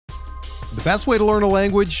The best way to learn a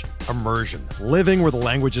language? Immersion. Living where the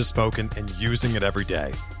language is spoken and using it every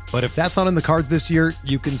day. But if that's not in the cards this year,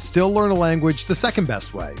 you can still learn a language the second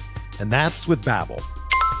best way, and that's with Babbel.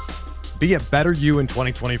 Be a better you in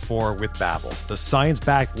 2024 with Babbel, the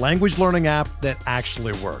science-backed language learning app that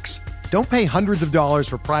actually works. Don't pay hundreds of dollars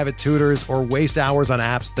for private tutors or waste hours on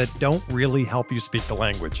apps that don't really help you speak the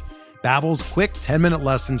language. Babbel's quick 10-minute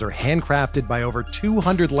lessons are handcrafted by over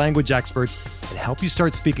 200 language experts and help you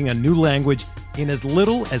start speaking a new language in as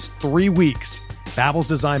little as 3 weeks. Babbel's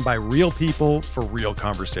designed by real people for real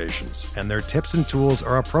conversations, and their tips and tools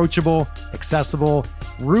are approachable, accessible,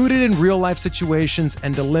 rooted in real-life situations,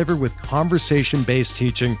 and delivered with conversation-based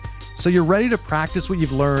teaching, so you're ready to practice what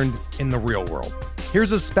you've learned in the real world.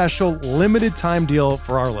 Here's a special limited-time deal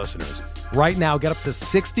for our listeners. Right now, get up to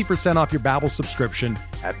 60% off your Babbel subscription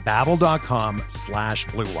at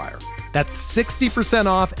babbel.com/Blue Wire. That's 60%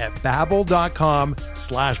 off at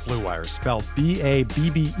babbel.com/Blue Wire, spelled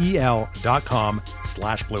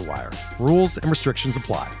BABBEL.com/Blue Wire. Rules and restrictions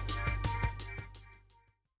apply.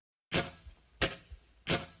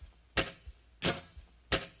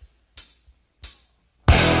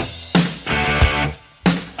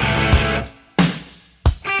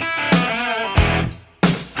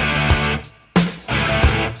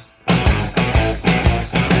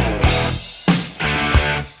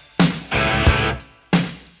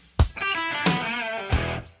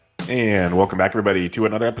 And welcome back, everybody, to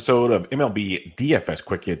another episode of MLB DFS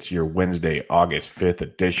Quick Hits, your Wednesday, August 5th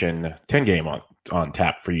edition. 10 game on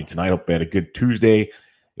tap for you tonight. Hope you had a good Tuesday.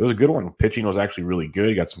 It was a good one. Pitching was actually really good.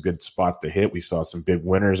 You got some good spots to hit. We saw some big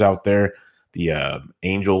winners out there. The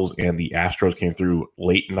Angels and the Astros came through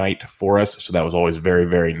late night for us, so that was always very,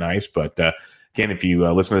 very nice. But again, if you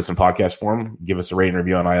listen to this in podcast form, give us a rating and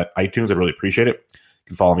review on iTunes. I'd really appreciate it. You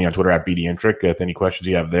can follow me on Twitter at BDintric with any questions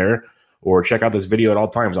you have there. Or check out this video at all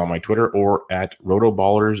times on my Twitter or at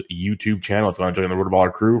RotoBallers YouTube channel. If you want to join the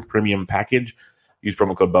RotoBaller crew premium package, use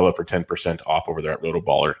promo code Bubba for 10% off over there at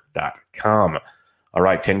rotoballer.com. All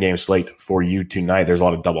right, 10-game slate for you tonight. There's a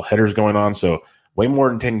lot of double headers going on, so way more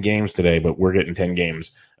than 10 games today, but we're getting 10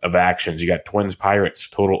 games of actions. You got Twins, Pirates,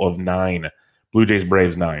 total of 9. Blue Jays,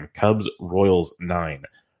 Braves, 9. Cubs, Royals, 9.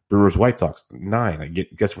 Brewers, White Sox, 9. I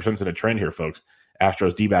guess we're sensing a trend here, folks.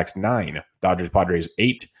 Astros, D-backs, 9. Dodgers, Padres,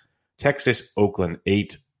 8. Texas, Oakland,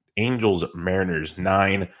 8. Angels, Mariners,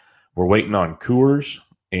 9. We're waiting on Coors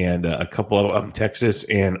and a couple of Texas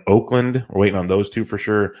and Oakland. We're waiting on those two for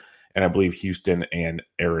sure. And I believe Houston and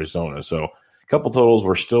Arizona. So a couple totals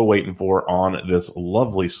we're still waiting for on this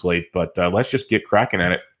lovely slate. But let's just get cracking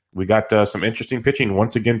at it. We got some interesting pitching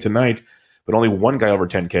once again tonight, but only one guy over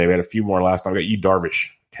 10K. We had a few more last night. We got Yu Darvish,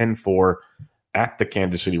 10-4 at the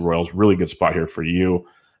Kansas City Royals. Really good spot here for you.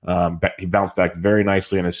 He bounced back very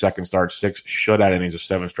nicely in his second start, 6 shutout innings of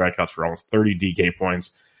 7 strikeouts for almost 30 DK points.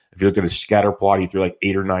 If you look at his scatter plot, he threw like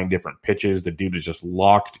 8 or 9 different pitches. The dude is just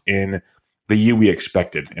locked in the Yu we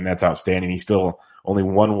expected, and that's outstanding. He's still only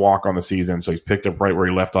 1 walk on the season, so he's picked up right where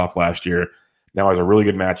he left off last year. Now has a really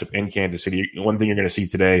good matchup in Kansas City. One thing you're going to see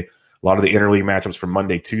today, a lot of the interleague matchups from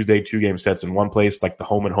Monday, Tuesday, 2-game sets in one place, like the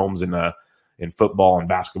home and homes in football and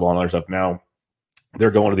basketball and other stuff. Now they're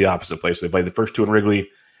going to the opposite place. They played the first 2 in Wrigley.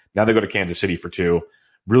 Now they go to Kansas City for 2.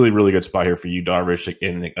 Really, really good spot here for Yu Darvish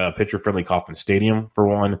in pitcher-friendly Kauffman Stadium for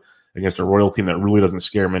 1 against a Royals team that really doesn't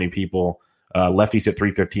scare many people. Lefties at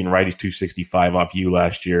 315, righties 265 off Yu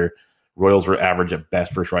last year. Royals were average at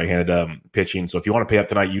best first right-handed pitching. So if you want to pay up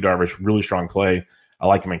tonight, Yu Darvish, really strong play. I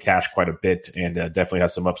like him in cash quite a bit and definitely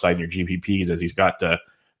has some upside in your GPPs as he's got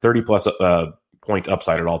 30-plus point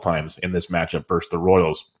upside at all times in this matchup versus the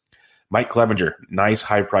Royals. Mike Clevinger, nice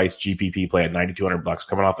high-priced GPP play at $9,200,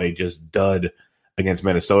 coming off a just dud against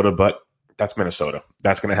Minnesota, but that's Minnesota.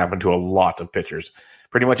 That's going to happen to a lot of pitchers.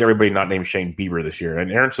 Pretty much everybody not named Shane Bieber this year,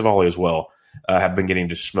 and Aaron Savali as well, have been getting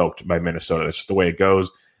just smoked by Minnesota. That's just the way it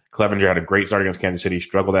goes. Clevinger had a great start against Kansas City,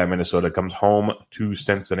 struggled at Minnesota, comes home to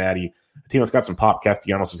Cincinnati. A team that's got some pop.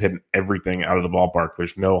 Castellanos is hitting everything out of the ballpark.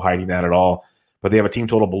 There's no hiding that at all. But they have a team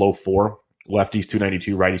total below 4. Lefties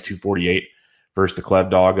 292, righties 248. Versus the Clev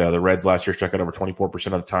Dog. The Reds last year struck out over 24%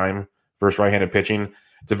 of the time versus right-handed pitching.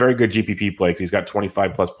 It's a very good GPP play because he's got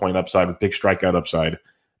 25-plus point upside with big strikeout upside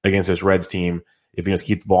against this Reds team if he just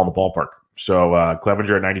keeps the ball in the ballpark. So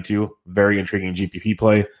Clevinger at 92, very intriguing GPP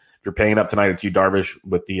play. If you're paying up tonight, it's Yu Darvish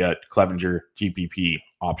with the Clevinger GPP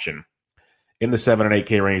option. In the 7 and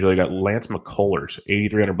 8K range, you got Lance McCullers,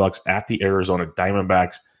 $8,300 at the Arizona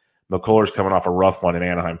Diamondbacks. McCullers coming off a rough one in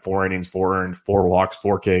Anaheim, 4 innings, 4 earned, 4 walks,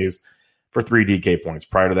 4 Ks. For 3 DK points.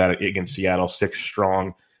 Prior to that, against Seattle, 6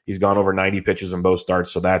 strong. He's gone over 90 pitches in both starts,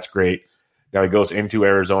 so that's great. Now he goes into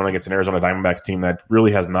Arizona against an Arizona Diamondbacks team that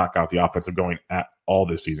really has not got the offensive going at all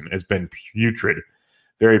this season. It's been putrid,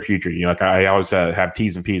 very putrid. Like I always have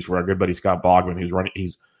T's and P's for our good buddy Scott Bogman,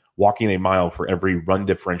 he's walking a mile for every run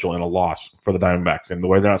differential and a loss for the Diamondbacks. And the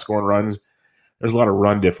way they're not scoring runs, there's a lot of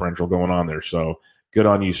run differential going on there. So good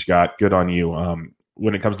on you, Scott. Good on you.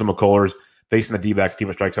 When it comes to McCullers, facing the D-backs team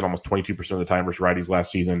that strikes out almost 22% of the time versus righties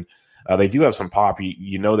last season, they do have some pop.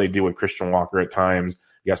 They do with Christian Walker at times.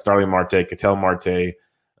 You got Starling Marte, Ketel Marte.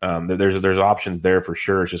 There's options there for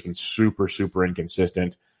sure. It's just been super, super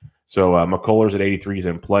inconsistent. So McCullers at 83 is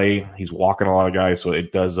in play. He's walking a lot of guys, so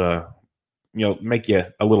it does make you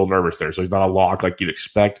a little nervous there. So he's not a lock like you'd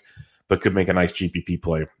expect, but could make a nice GPP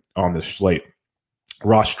play on this slate.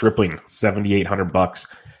 Ross Stripling, $7,800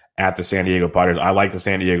 at the San Diego Padres. I like the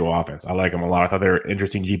San Diego offense. I like them a lot. I thought they were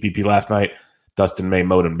interesting GPP last night. Dustin May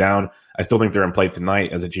mowed them down. I still think they're in play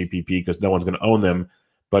tonight as a GPP because no one's going to own them.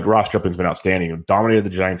 But Ross Stripling's been outstanding. Dominated the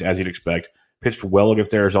Giants as you'd expect. Pitched well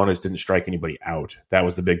against Arizona. Didn't strike anybody out. That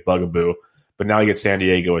was the big bugaboo. But now you get San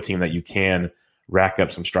Diego, a team that you can rack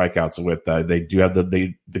up some strikeouts with. They do have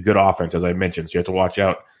the good offense, as I mentioned. So you have to watch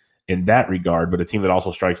out in that regard. But a team that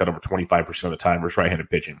also strikes out over 25% of the time versus right-handed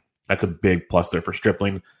pitching. That's a big plus there for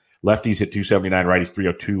Stripling. Lefties hit 279, righties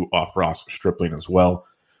 302 off Ross Stripling as well.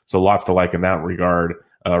 So lots to like in that regard.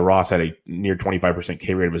 Ross had a near 25%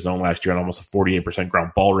 K rate of his own last year and almost a 48%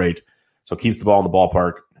 ground ball rate. So keeps the ball in the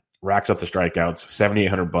ballpark, racks up the strikeouts,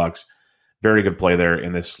 $7,800. Very good play there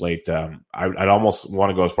in this slate. I'd almost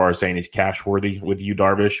want to go as far as saying he's cash worthy with you,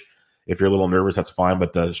 Darvish. If you're a little nervous, that's fine.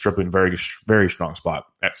 But Stripling, very, very strong spot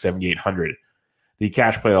at $7,800. The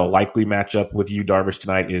cash play that'll likely match up with you, Darvish,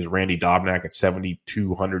 tonight is Randy Dobnak at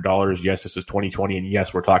 $7,200. Yes, this is 2020, and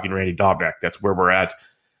yes, we're talking Randy Dobnak. That's where we're at.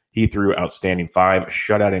 He threw outstanding 5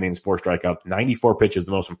 shutout innings, 4 strikeouts, 94 pitches,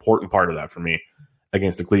 the most important part of that for me,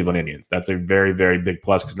 against the Cleveland Indians. That's a very, very big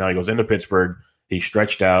plus because now he goes into Pittsburgh. He's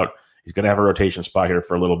stretched out. He's going to have a rotation spot here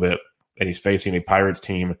for a little bit, and he's facing a Pirates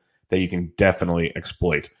team that you can definitely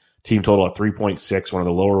exploit. Team total at 3.6, one of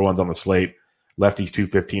the lower ones on the slate. Lefties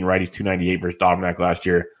 215, righties 298 versus Dobnak last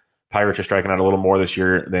year. Pirates are striking out a little more this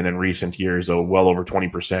year than in recent years, so well over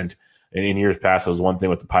 20%. And in years past, it was one thing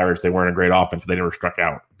with the Pirates. They weren't a great offense, but they never struck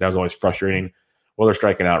out. That was always frustrating. Well, they're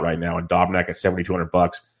striking out right now, and Dobnak at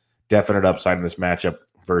 $7,200. Definite upside in this matchup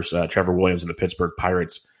versus Trevor Williams and the Pittsburgh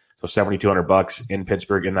Pirates. So $7,200 in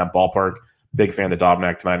Pittsburgh in that ballpark. Big fan of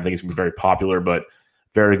Dobnak tonight. I think he's going to be very popular, but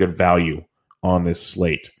very good value on this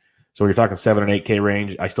slate. So you're talking 7 and 8K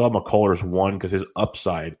range. I still have McCullers 1 because his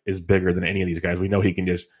upside is bigger than any of these guys. We know he can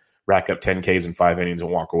just rack up 10Ks in 5 innings and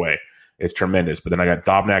walk away. It's tremendous. But then I got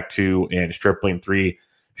Dobnak 2 and Stripling 3.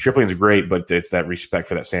 Stripling's great, but it's that respect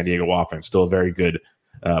for that San Diego offense. Still a very good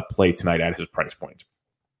play tonight at his price point.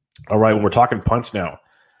 All right, when we're talking punts now,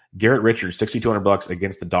 Garrett Richards, $6,200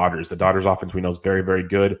 against the Dodgers. The Dodgers offense we know is very, very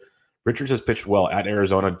good. Richards has pitched well at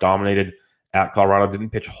Arizona, dominated at Colorado, didn't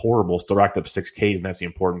pitch horrible, still racked up 6 Ks, and that's the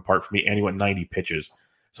important part for me. And he went 90 pitches.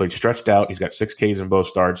 So he's stretched out. He's got 6 Ks in both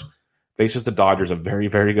starts. Faces the Dodgers, a very,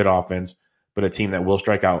 very good offense, but a team that will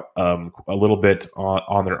strike out a little bit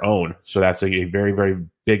on their own. So that's a very, very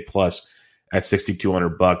big plus at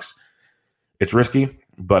 $6,200. It's risky,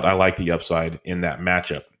 but I like the upside in that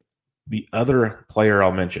matchup. The other player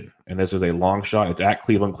I'll mention, and this is a long shot, it's at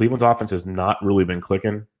Cleveland. Cleveland's offense has not really been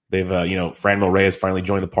clicking. They've, Franmil Reyes finally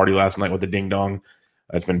joined the party last night with the ding-dong.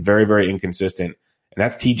 It's been very, very inconsistent. And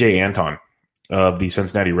that's TJ Anton of the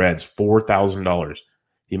Cincinnati Reds, $4,000.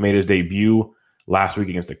 He made his debut last week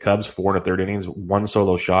against the Cubs, 4 1/3 innings, 1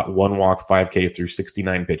 solo shot, 1 walk, 5 Ks through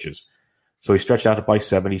 69 pitches. So he stretched out to probably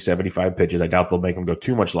 70, 75 pitches. I doubt they'll make him go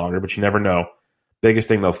too much longer, but you never know. Biggest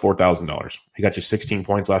thing, though, $4,000. He got you 16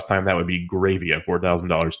 points last time. That would be gravy at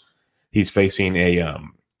 $4,000. He's facing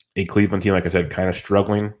a Cleveland team, like I said, kind of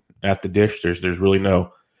struggling at the dish. There's really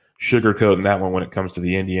no sugarcoat in that one when it comes to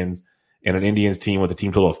the Indians. And an Indians team with a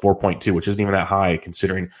team total of 4.2, which isn't even that high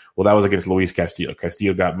considering, well, that was against Luis Castillo.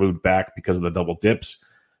 Castillo got moved back because of the double dips.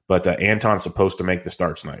 But Anton's supposed to make the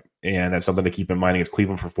start tonight. And that's something to keep in mind against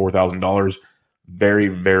Cleveland for $4,000. Very,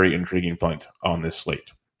 very intriguing punt on this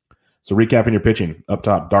slate. So recapping your pitching, up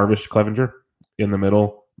top, Darvish, Clevenger. In the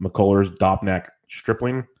middle, McCullers, Dobnak,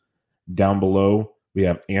 Stripling. Down below, we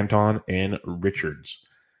have Anton and Richards.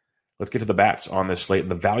 Let's get to the bats on this slate.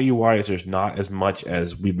 The value-wise, there's not as much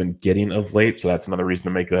as we've been getting of late, so that's another reason to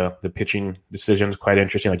make the pitching decisions quite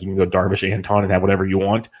interesting. Like you can go Darvish, Anton, and have whatever you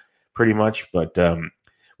want, pretty much. But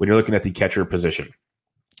when you're looking at the catcher position,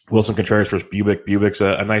 Wilson Contreras versus Bubic. Bubic's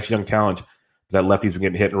a nice young talent. That lefty's been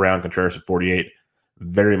getting hit around. Contreras at 48.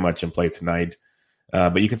 Very much in play tonight.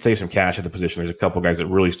 But you can save some cash at the position. There's a couple guys that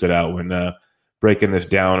really stood out when breaking this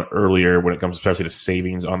down earlier when it comes especially to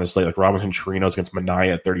savings on this slate, like Robinson Chirinos against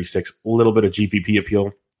Minaya at 36, a little bit of GPP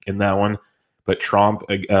appeal in that one. But Tromp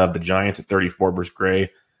of the Giants at 34 versus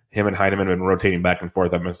Gray. Him and Heineman have been rotating back and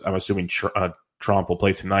forth. I'm assuming Tromp will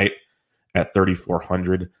play tonight at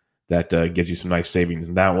 3,400. That gives you some nice savings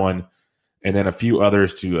in that one. And then a few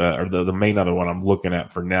others or the main other one I'm looking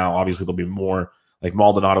at for now. Obviously, there'll be more. Like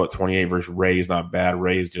Maldonado at 28 versus Ray is not bad.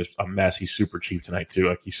 Ray is just a mess. He's super cheap tonight, too.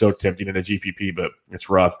 Like, he's so tempting in a GPP, but it's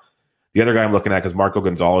rough. The other guy I'm looking at, because Marco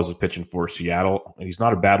Gonzalez is pitching for Seattle, and he's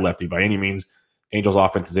not a bad lefty by any means. Angels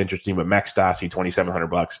offense is interesting, but Max Stassi,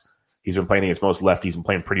 $2,700. He's been playing against most lefties and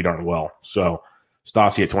playing pretty darn well. So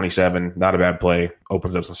Stassi at 27, not a bad play.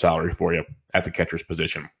 Opens up some salary for you at the catcher's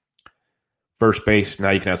position. First base,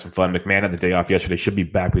 now you can have some fun. McMahon had the day off yesterday, should be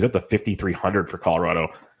back. He's up to 5,300 for Colorado.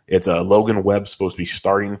 It's Logan Webb supposed to be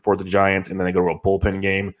starting for the Giants, and then they go to a bullpen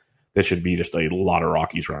game. This should be just a lot of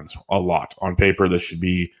Rockies runs. A lot. On paper, this should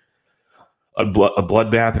be a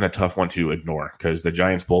bloodbath and a tough one to ignore because the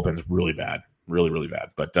Giants' bullpen is really bad. Really, really bad.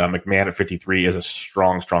 But McMahon at 53 is a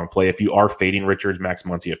strong play. If you are fading Richards, Max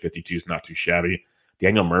Muncy at 52 is not too shabby.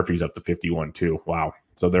 Daniel Murphy's up to 51 too. Wow.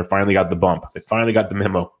 So they finally got the bump. They finally got the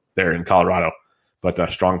memo there in Colorado.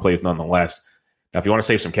 But strong plays nonetheless. Now, if you want to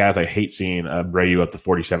save some cash, I hate seeing Brayu up to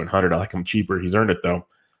 4,700. I like him cheaper. He's earned it, though.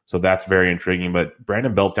 So that's very intriguing. But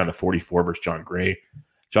Brandon Belt's down to 44 versus John Gray.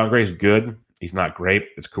 John Gray's good. He's not great.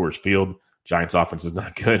 It's Coors Field. Giants offense is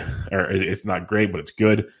not good. Or it's not great, but it's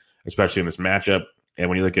good, especially in this matchup. And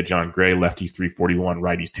when you look at John Gray, lefties 341,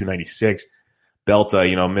 righties 296. Belt,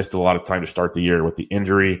 missed a lot of time to start the year with the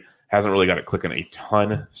injury. Hasn't really got it clicking a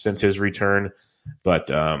ton since his return. But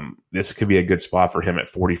this could be a good spot for him at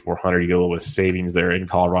 4,400. You get a little bit of savings there in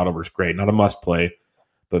Colorado versus Gray. Not a must play,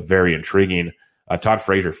 but very intriguing. Todd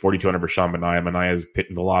Frazier, 4,200 for Sean Manaea. Manaea's pit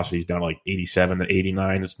velocity is down to like 87 to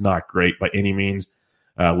 89. It's not great by any means.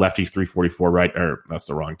 Lefties 344, right? Or that's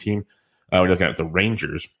the wrong team. We're looking at the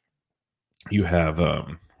Rangers. You have,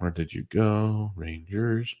 where did you go?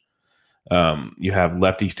 Rangers. You have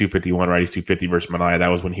lefties 251, righties 250 versus Manaea. That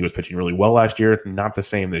was when he was pitching really well last year. Not the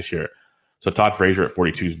same this year. So Todd Frazier at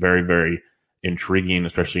 42 is very, very intriguing,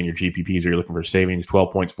 especially in your GPPs or you're looking for savings.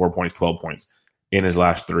 12 points, 4 points, 12 points in his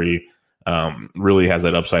last three. Really has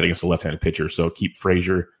that upside against the left-handed pitcher. So keep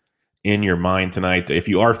Frazier in your mind tonight. If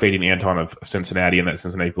you are fading Anton of Cincinnati in that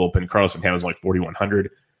Cincinnati bullpen, Carlos Santana is only 4,100.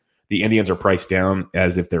 The Indians are priced down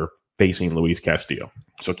as if they're facing Luis Castillo.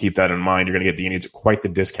 So keep that in mind. You're going to get the Indians at quite the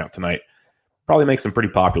discount tonight. Probably makes them pretty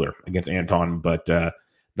popular against Anton, but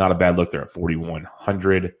not a bad look there at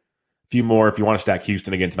 4,100. Few more. If you want to stack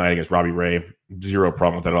Houston again tonight against Robbie Ray, zero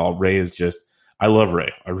problem with that at all. Ray is just, I love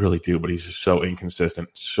Ray. I really do, but he's just so inconsistent.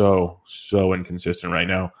 So inconsistent right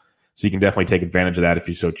now. So you can definitely take advantage of that if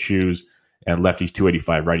you so choose. And lefties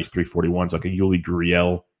 285, righties 341. So like a Yuli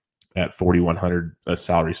Gurriel at 4,100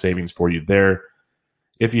 salary savings for you there.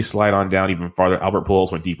 If you slide on down even farther, Albert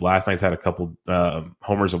Pujols went deep last night. He's had a couple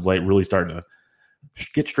homers of late, really starting to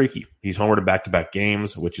get streaky. He's homered in back-to-back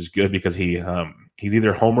games, which is good because he's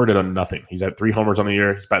either homered or done nothing. He's had 3 homers on the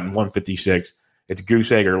year. He's batting 156. It's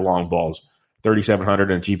goose egg or long balls.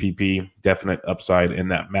 3,700 in GPP. Definite upside in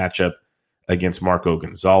that matchup against Marco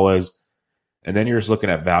Gonzalez. And then you're just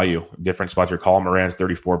looking at value. Different spots here. Colin Moran's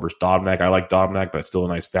 34 versus Dobnak. I like Dobnak, but it's still a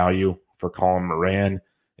nice value for Colin Moran.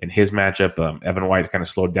 In his matchup, Evan White kind of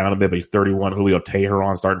slowed down a bit, but he's 31. Julio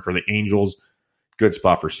Teheran starting for the Angels. Good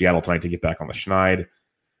spot for Seattle tonight to get back on the schneid.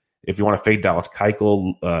 If you want to fade Dallas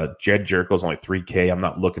Keuchel, Jed Jerkel's only $3K. I'm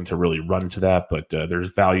not looking to really run to that, but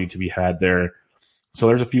there's value to be had there. So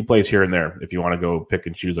there's a few plays here and there if you want to go pick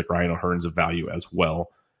and choose, like Ryan O'Hearn's of value as well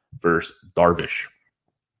versus Darvish.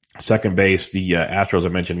 Second base, the Astros I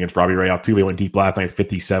mentioned against Robbie Ray. Altuve went deep last night. It's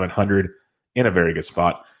 5,700 in a very good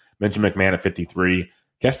spot. Mentioned McMahon at 53.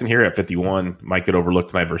 Keston here at 51 might get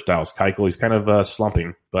overlooked tonight versus Dallas Keuchel. He's kind of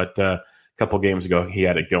slumping, but a couple games ago he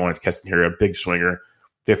had it going. It's Keston here, a big swinger,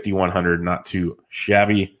 5,100, not too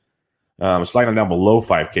shabby. Sliding down below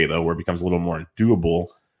 5K though, where it becomes a little more doable.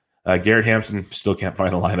 Garrett Hampson still can't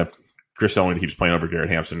find the lineup. Chris Owens keeps playing over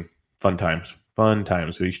Garrett Hampson. Fun times.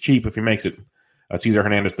 So he's cheap if he makes it. Cesar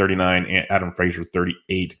Hernandez 39, and Adam Frazier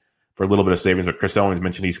 38 for a little bit of savings. But Chris Owens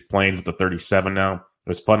mentioned he's playing with the 37 now. It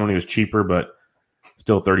was fun when he was cheaper, but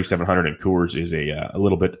still 3,700 in Coors is a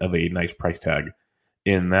little bit of a nice price tag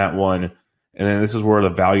in that one. And then this is where the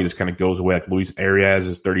value just kind of goes away. Like Luis Arias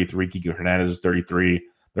is 33, Kiko Hernandez is 33.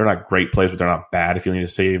 They're not great plays, but they're not bad if you need to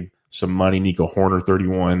save some money. Nico Horner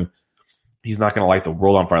 31. He's not going to light the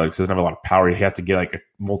world on fire. Like, he doesn't have a lot of power. He has to get like a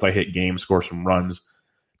multi-hit game, score some runs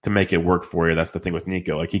to make it work for you. That's the thing with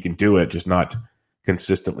Nico. Like, he can do it, just not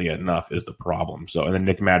consistently enough is the problem. So, and then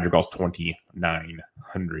Nick Madrigal's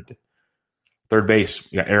 2,900. Third base,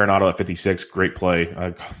 you got Arenado at 56. Great play.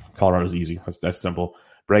 Colorado's easy. That's simple.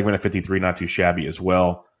 Bregman at 53, not too shabby as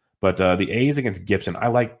well. But the A's against Gibson, I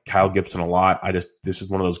like Kyle Gibson a lot. This is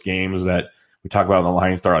one of those games that we talk about in the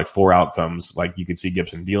Line Star, like 4 outcomes. Like you could see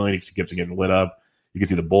Gibson dealing, you could see Gibson getting lit up. You can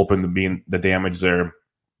see the bullpen being the damage there.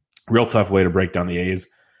 Real tough way to break down the A's.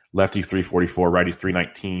 Lefties 344, righties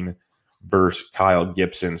 319 versus Kyle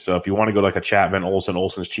Gibson. So if you want to go like a Chapman,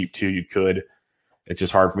 Olsen's cheap too, you could. It's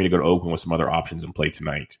just hard for me to go to Oakland with some other options in play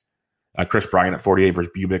tonight. Chris Bryant at 48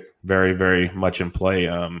 versus Bubic. Very, very much in play.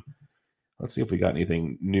 Let's see if we got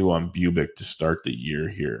anything new on Bubic to start the year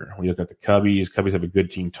here. We look at the Cubbies. Cubbies have a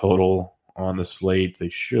good team total on the slate. They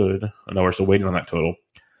should. I know we're still waiting on that total.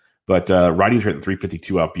 But righties are hitting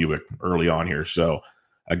 352 out Bubic early on here. So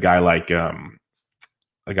a guy like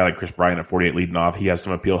Chris Bryant at 48 leading off, he has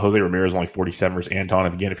some appeal. Jose Ramirez only 47 versus Anton.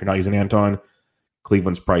 If you're not using Anton,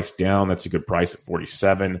 Cleveland's priced down. That's a good price at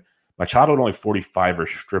 47. Machado at only 45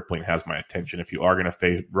 versus Stripling has my attention. If you are going to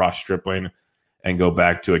face Ross Stripling and go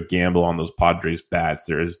back to a gamble on those Padres bats,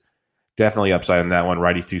 there is definitely upside on that one.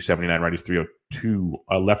 Righties 279, righties 302,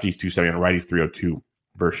 lefties 270, and righties 302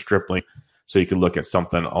 versus Stripling. So you could look at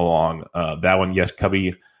something along that one. Yes,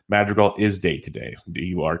 Cubby Madrigal is day to day.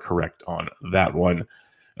 You are correct on that one.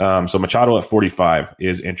 So Machado at 45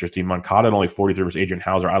 is interesting. Moncada at only 43 versus Adrian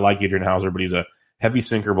Hauser. I like Adrian Hauser, but he's a heavy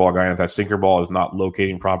sinker ball guy. And if that sinker ball is not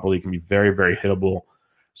locating properly, it can be very, very hittable.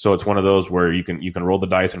 So it's one of those where you can roll the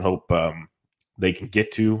dice and hope they can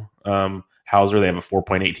get to Hauser. They have a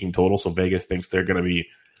 4.18 total, so Vegas thinks they're going to be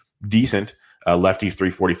decent. Lefties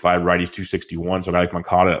 345, righties 261. So a guy like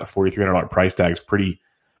Moncada, a $4,300 price tag is pretty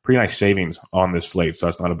nice savings on this slate. So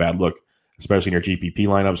that's not a bad look, especially in your GPP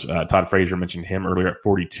lineups. Todd Frazier mentioned him earlier at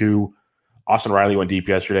 42. Austin Riley went deep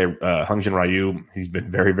yesterday. Hungjin Ryu, he's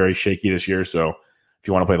been very, very shaky this year. So if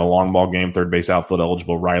you want to play the long ball game, third base outfield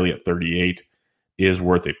eligible, Riley at 38 is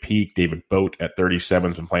worth a peek. David Boat at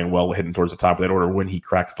 37 has been playing well, heading towards the top of that order when he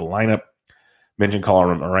cracks the lineup. Mentioned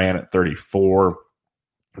Colin Moran at 34.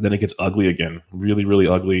 Then it gets ugly again, really, really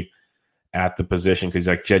ugly at the position because he's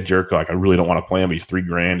like Jed Jerko. Like, I really don't want to play him. He's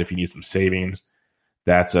 $3,000 if you need some savings.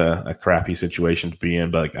 That's a crappy situation to be in.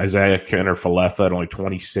 But like Isaiah Kenner Falefa at only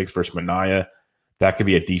 26 versus Manaea, that could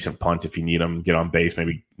be a decent punt if you need him. Get on base,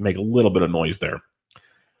 maybe make a little bit of noise there.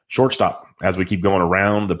 Shortstop, as we keep going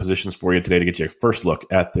around the positions for you today to get you a first look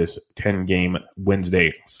at this 10-game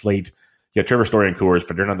Wednesday slate. You got Trevor Story and Coors,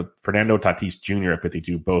 Fernando Tatis Jr. at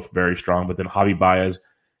 52, both very strong. But then Javi Baez,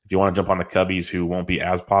 if you want to jump on the Cubbies, who won't be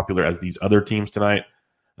as popular as these other teams tonight,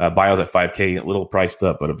 Baez at 5K, a little priced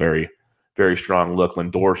up, but a very, very strong look.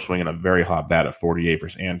 Lindor swinging a very hot bat at 48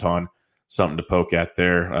 versus Anton. Something to poke at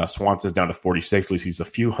there. Swanson's down to 46. At least he's a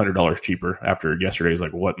few $100 cheaper after yesterday's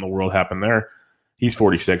like, what in the world happened there? He's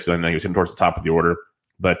 46, and he was hitting towards the top of the order.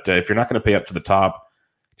 But if you're not going to pay up to the top,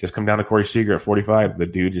 just come down to Corey Seager at 45. The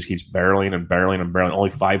dude just keeps barreling and barreling and barreling.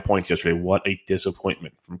 Only 5 points yesterday. What a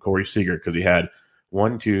disappointment from Corey Seager because he had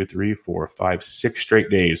 6 straight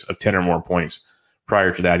days of 10 or more points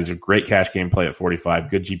prior to that. He's a great cash game play at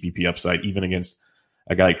 45. Good GPP upside, even against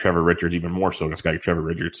a guy like Trevor Richards, even more so against a guy like Trevor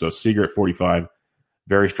Richards. So Seager at 45,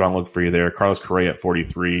 very strong look for you there. Carlos Correa at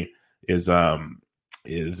 43 is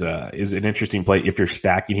an interesting play if you're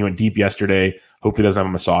stacking. He went deep yesterday. Hope he doesn't have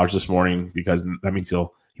a massage this morning because that means he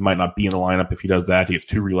might not be in the lineup if he does that. He gets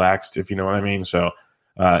too relaxed, if you know what I mean. So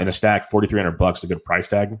in a stack, $4,300 is a good price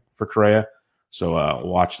tag for Correa. So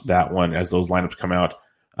watch that one as those lineups come out.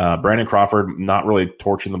 Brandon Crawford, not really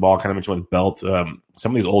torching the ball, kind of mentioned with Belt. Some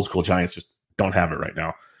of these old school Giants just don't have it right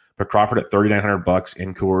now. But Crawford at $3,900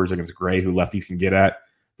 in Coors against Gray, who lefties can get at.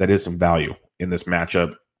 That is some value in this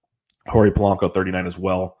matchup. Jorge Polanco, 39 as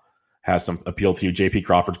well, has some appeal to you. JP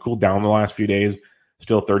Crawford's cooled down the last few days.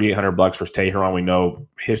 Still $3,800 for Teheran. We know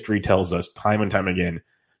history tells us time and time again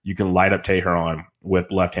you can light up Teheran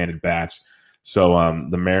with left-handed bats. So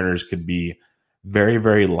the Mariners could be very,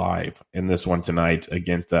 very live in this one tonight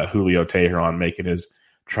against Julio Teheran, making his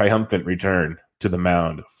triumphant return to the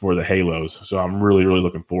mound for the Halos. So I'm really, really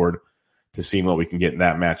looking forward to seeing what we can get in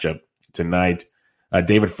that matchup tonight.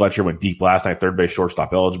 David Fletcher went deep last night, third base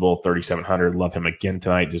shortstop eligible, 3,700. Love him again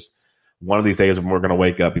tonight. Just one of these days when we're going to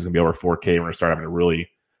wake up, he's going to be over 4K. We're going to start having to really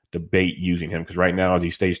debate using him because right now, as he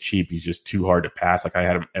stays cheap, he's just too hard to pass. Like I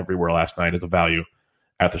had him everywhere last night as a value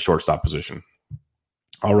at the shortstop position.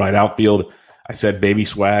 All right, outfield. I said baby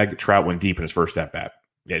swag. Trout went deep in his first at-bat.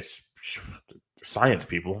 It's science,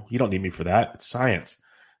 people. You don't need me for that. It's science.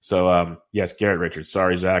 So, yes, Garrett Richards.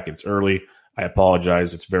 Sorry, Zach. It's early. I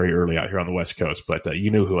apologize. It's very early out here on the West Coast, but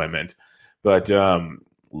you knew who I meant. But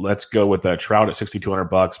let's go with Trout at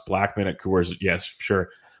 $6,200, Blackman at Coors. Yes, sure.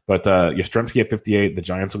 But Yastrzemski at 58. The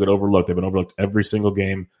Giants will get overlooked. They've been overlooked every single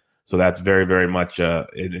game. So that's very, very much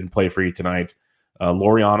in play for you tonight.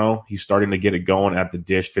 Laureano, he's starting to get it going at the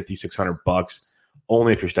dish, $5,600.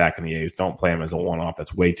 Only if you're stacking the A's. Don't play him as a one-off.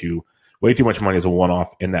 That's way too much money as a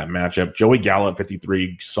one-off in that matchup. Joey Gallo at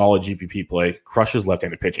 53, solid GPP play, crushes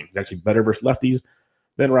left-handed pitching. He's actually better versus lefties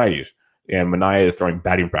than righties. And Minaya is throwing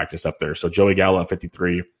batting practice up there. So Joey Gallo at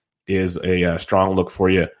 53 is a strong look for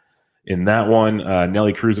you in that one.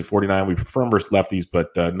 Nelly Cruz at 49. We prefer him versus lefties,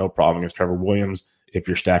 but no problem against Trevor Williams. If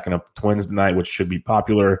you're stacking up the Twins tonight, which should be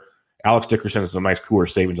popular. Alex Dickerson is a nice cooler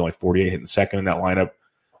savings, only 48, hitting second in that lineup.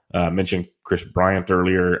 Mentioned Chris Bryant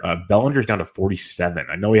earlier. Bellinger's down to 47.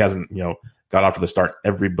 I know he hasn't, got off to the start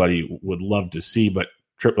everybody would love to see, but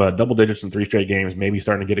double digits in 3 straight games, maybe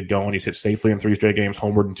starting to get it going. He's hit safely in 3 straight games,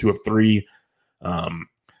 homered in 2 of 3.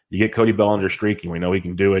 You get Cody Bellinger streaking. We know he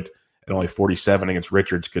can do it. At only 47 against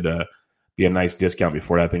Richards could be a nice discount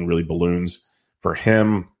before that thing really balloons for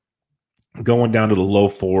him. Going down to the low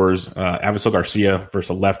 4s, Avisail Garcia versus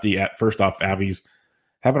a lefty. First off, Avi's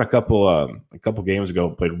having a couple games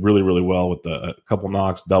ago played really, really well with a couple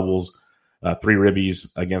knocks, doubles, 3 ribbies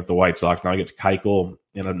against the White Sox. Now he gets Keuchel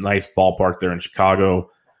in a nice ballpark there in Chicago.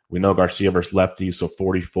 We know Garcia versus lefties, so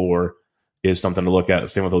 44 is something to look at.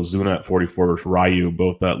 Same with Ozuna at 44 versus Ryu.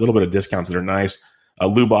 Both a little bit of discounts that are nice.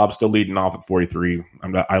 Lou Bob still leading off at 43.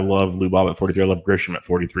 I love Lou Bob at 43. I love Grisham at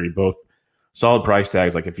 43. Both solid price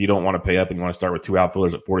tags. Like if you don't want to pay up and you want to start with 2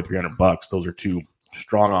 outfielders at $4,300, those are 2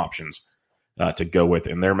 strong options to go with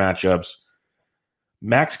in their matchups.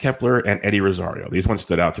 Max Kepler and Eddie Rosario. These ones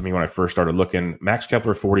stood out to me when I first started looking. Max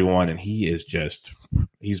Kepler, 41, and he's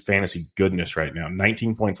fantasy goodness right now.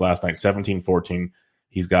 19 points last night, 17-14.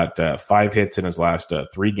 He's got 5 hits in his last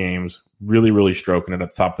 3 games. Really, really stroking it at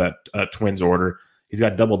the top of that Twins order. He's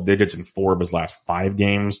got double digits in 4 of his last 5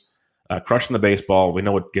 games. Crushing the baseball. We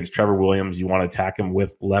know against Trevor Williams, you want to attack him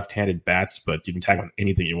with left-handed bats, but you can attack him with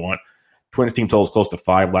anything you want. Twins team totals close to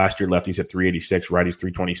 5. Last year, lefties at 386, righties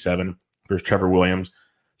 327 versus Trevor Williams.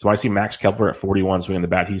 So I see Max Kepler at 41 swinging the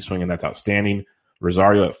bat he's swinging. That's outstanding.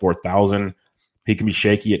 Rosario at 4,000. He can be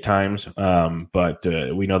shaky at times, but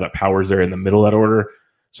we know that power's there in the middle of that order.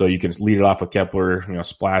 So you can lead it off with Kepler,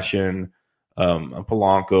 splash in a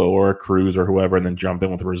Polanco or a Cruz or whoever, and then jump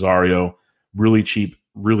in with Rosario. Really cheap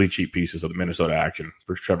pieces of the Minnesota action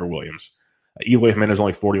for Trevor Williams. Eloy Jimenez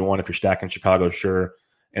only 41 if you're stacking Chicago, sure.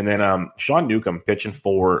 And then Sean Newcomb pitching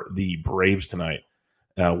for the Braves tonight.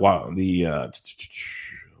 Where'd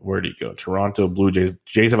he go? Toronto Blue Jays.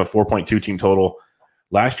 Jays have a 4.2 team total.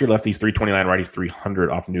 Last year, lefties 329, righties 300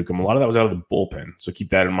 off Newcomb. A lot of that was out of the bullpen, so keep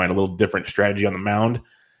that in mind. A little different strategy on the mound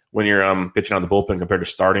when you're pitching on the bullpen compared to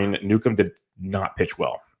starting. Newcomb did not pitch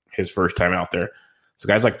well his first time out there. So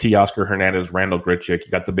guys like Teoscar Hernandez, Randall Grichuk,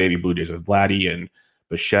 you got the baby Blue Jays with Vladdy and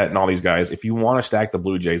Bichette and all these guys. If you want to stack the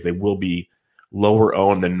Blue Jays, they will be lower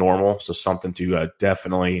owned than normal, so something to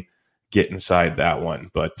definitely get inside that one.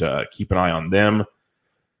 But keep an eye on them.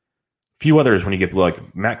 Few others when you get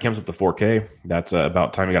like Matt Kemp's up to 4K. That's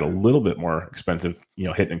about time he got a little bit more expensive,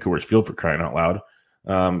 hitting in Coors Field for crying out loud.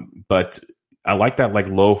 But I like that like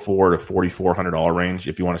low $400 to $4,400 range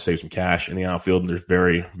if you want to save some cash in the outfield. And there's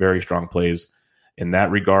very, very strong plays in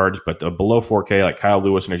that regards. But below 4K, like Kyle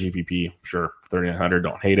Lewis in a GPP, sure, 3,900,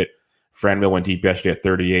 don't hate it. Franmil went deep yesterday at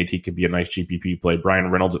 38. He could be a nice GPP play.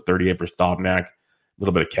 Brian Reynolds at 38 for Stobnak. A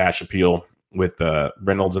little bit of cash appeal with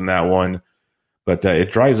Reynolds in that one. But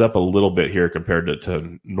it dries up a little bit here compared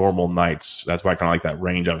to normal nights. That's why I kind of like that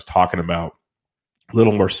range I was talking about. A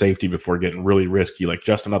little more safety before getting really risky. Like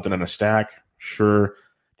Justin Upton in a stack, sure.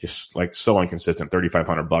 Just like so inconsistent.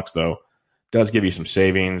 $3,500 though. Does give you some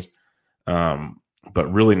savings.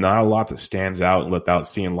 But really not a lot that stands out without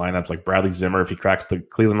seeing lineups like Bradley Zimmer if he cracks the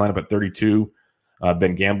Cleveland lineup at 32.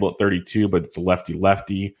 Ben Gamble at 32, but it's a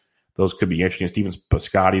lefty-lefty. Those could be interesting. Steven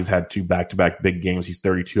Piscotty's had 2 back-to-back big games. He's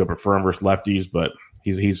 32. I prefer him versus lefties, but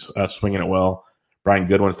he's swinging it well. Brian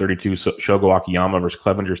Goodwin's 32. Shogo Akiyama versus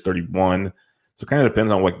Clevenger's 31. So it kind of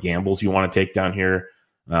depends on what gambles you want to take down here.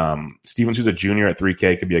 Steven Souza Jr. at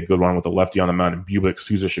 3K could be a good one with a lefty on the mound. And Bubic,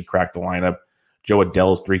 Souza should crack the lineup. Joe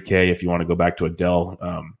Adell's 3K if you want to go back to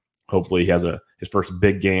Adell. Hopefully he has his first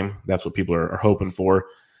big game. That's what people are hoping for.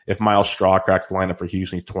 If Miles Straw cracks the lineup for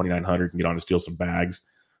Houston, he's 2,900, can get on to steal some bags.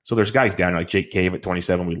 So there's guys down like Jake Cave at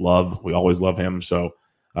 27. We always love him. So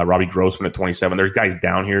Robbie Grossman at 27. There's guys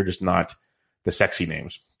down here, just not the sexy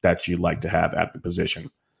names that you'd like to have at the position.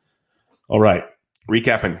 All right.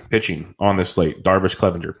 Recapping pitching on this slate. Darvish,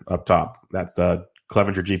 Clevenger up top. That's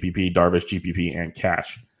Clevenger GPP, Darvish GPP, and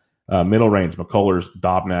cash. Middle range, McCullers,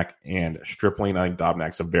 Dobnak, and Stripling. I think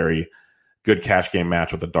Dobnak's a very good cash game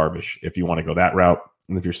match with the Darvish if you want to go that route.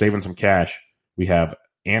 And if you're saving some cash, we have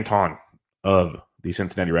Anton of the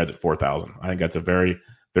Cincinnati Reds at 4,000. I think that's a very,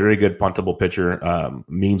 very good puntable pitcher.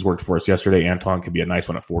 Means worked for us yesterday. Anton could be a nice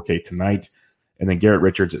one at 4K tonight. And then Garrett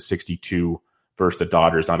Richards at 62 versus the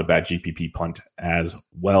Dodgers. Not a bad GPP punt as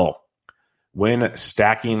well. When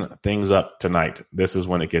stacking things up tonight, this is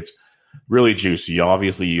when it gets really juicy.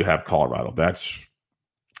 Obviously, you have Colorado. That's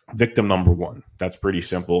victim number one. That's pretty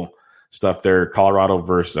simple stuff there. Colorado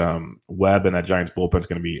versus Webb, and that Giants bullpen is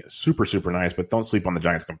going to be super, super nice, but don't sleep on the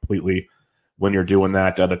Giants completely when you're doing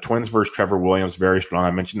that. The Twins versus Trevor Williams, very strong.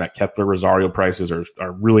 I mentioned that Kepler Rosario prices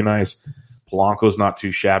are really nice. Polanco's not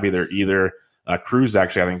too shabby there either. Cruz,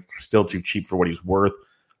 actually, I think, still too cheap for what he's worth.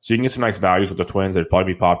 So you can get some nice values with the Twins. They'd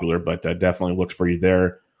probably be popular, but definitely looks for you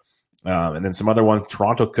there. And then some other ones.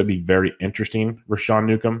 Toronto could be very interesting for Sean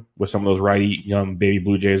Newcomb with some of those righty young baby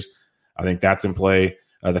Blue Jays. I think that's in play.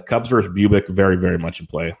 The Cubs versus Bubic, very, very much in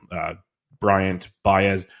play. Bryant,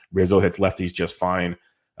 Baez, Rizzo hits lefties just fine.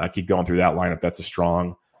 Keep going through that lineup. That's a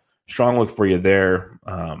strong look for you there.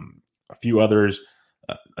 A few others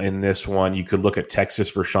in this one. You could look at Texas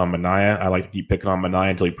for Sean Manaea. I like to keep picking on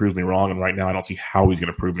Manaea until he proves me wrong, and right now I don't see how he's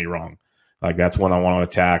going to prove me wrong. That's one I want to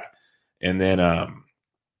attack. And then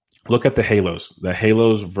look at the Halos. The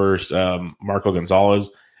Halos versus Marco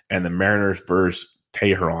Gonzalez and the Mariners versus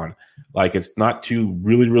Teheran. It's not two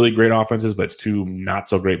really, really great offenses, but it's two not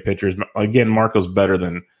so great pitchers. Again, Marco's better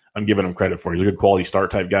than I'm giving him credit for. He's a good quality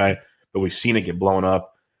start type guy, but we've seen it get blown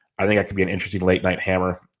up. I think that could be an interesting late night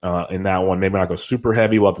hammer in that one. Maybe not go super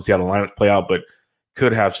heavy. We'll have to see how the lineups play out, but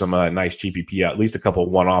could have some nice GPP, at least a couple of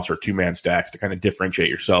one-offs or two-man stacks to kind of differentiate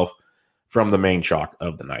yourself from the main chalk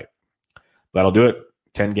of the night. That'll do it.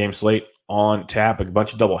 10-game slate on tap. A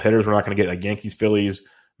bunch of double hitters. We're not going to get Yankees, Phillies,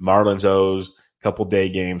 Marlins, O's, couple day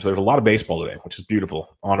games. So there's a lot of baseball today, which is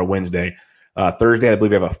beautiful on a Wednesday. Thursday, I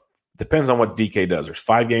believe we have depends on what DK does. There's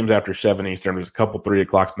 5 games after 7 Eastern. There's a couple 3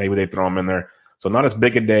 o'clocks. Maybe they throw them in there. So not as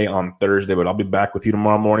big a day on Thursday, but I'll be back with you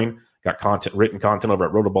tomorrow morning. Got written content over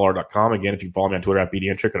at rotoballer.com. Again, if you follow me on Twitter at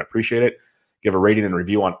BDNtrick, I'd appreciate it. Give a rating and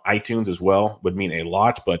review on iTunes as well. Would mean a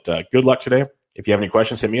lot. But good luck today. If you have any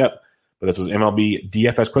questions, hit me up. But this is MLB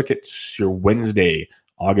DFS Quick Hits, your Wednesday,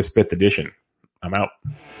 August 5th edition. I'm out.